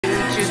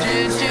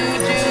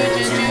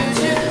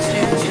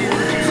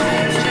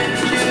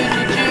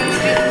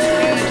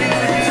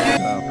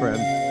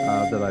Friend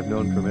that I've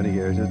known for many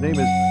years. His name is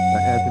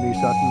Anthony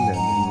Sutton, and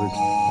he was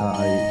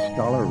a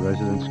scholar,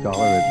 resident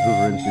scholar at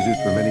Hoover Institute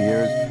for many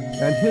years.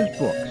 And his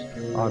books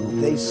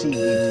on... They see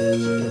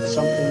details. If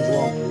something's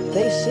wrong,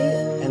 they see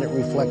it, and it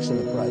reflects in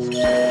the price. Let's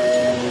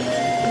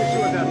see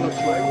what that looks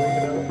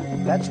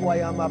like. That's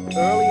why I'm up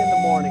early in the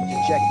morning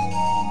to check.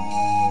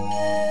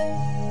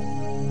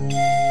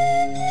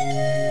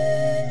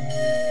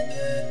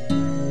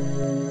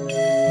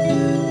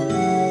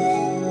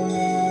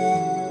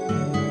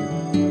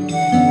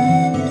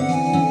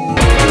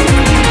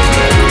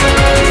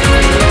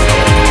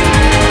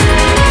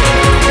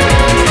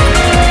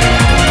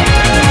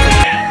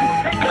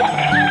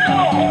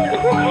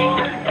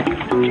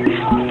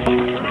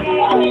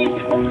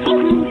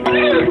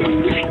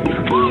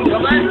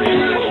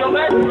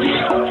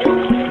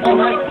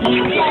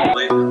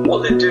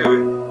 What they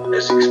do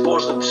is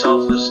expose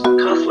themselves as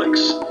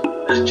Catholics,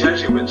 as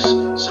Jesuits,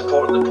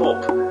 support the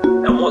Pope,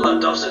 and what that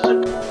does is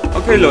it...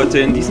 Okay Leute,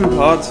 in diesem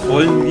Part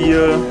wollen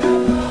wir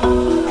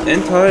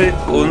Hentai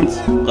und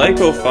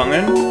Reiko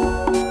fangen.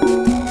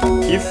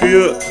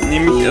 Hierfür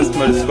nehme ich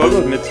erstmal das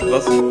Robot mit,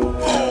 was...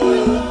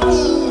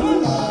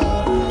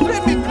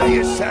 Let me play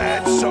a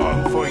sad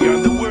song for you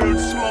on the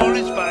world's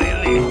smallest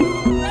violin.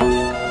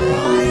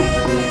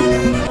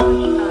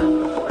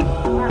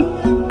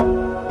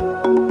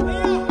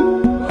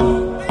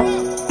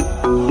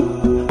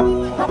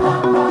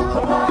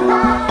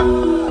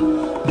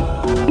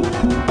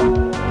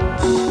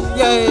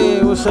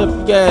 Yay, what's up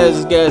you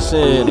guys?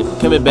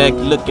 Coming back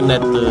looking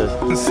at the...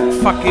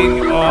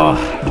 Fucking,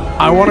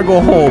 I want to go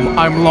home.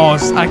 I'm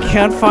lost. I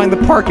can't find the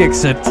park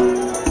exit.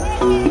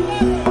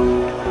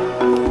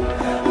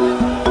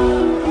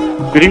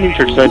 Good evening,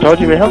 Church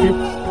Scientology. May I help you?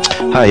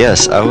 Hi,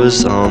 yes,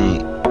 I'm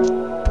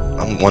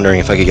wondering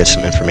if I could get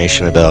some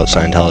information about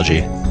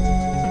Scientology.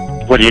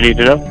 What do you need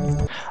to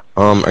know?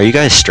 Are you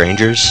guys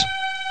strangers?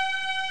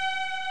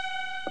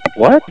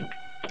 What?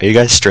 Are you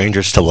guys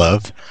strangers to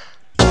love?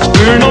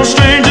 We're no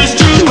strangers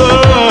to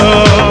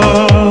love.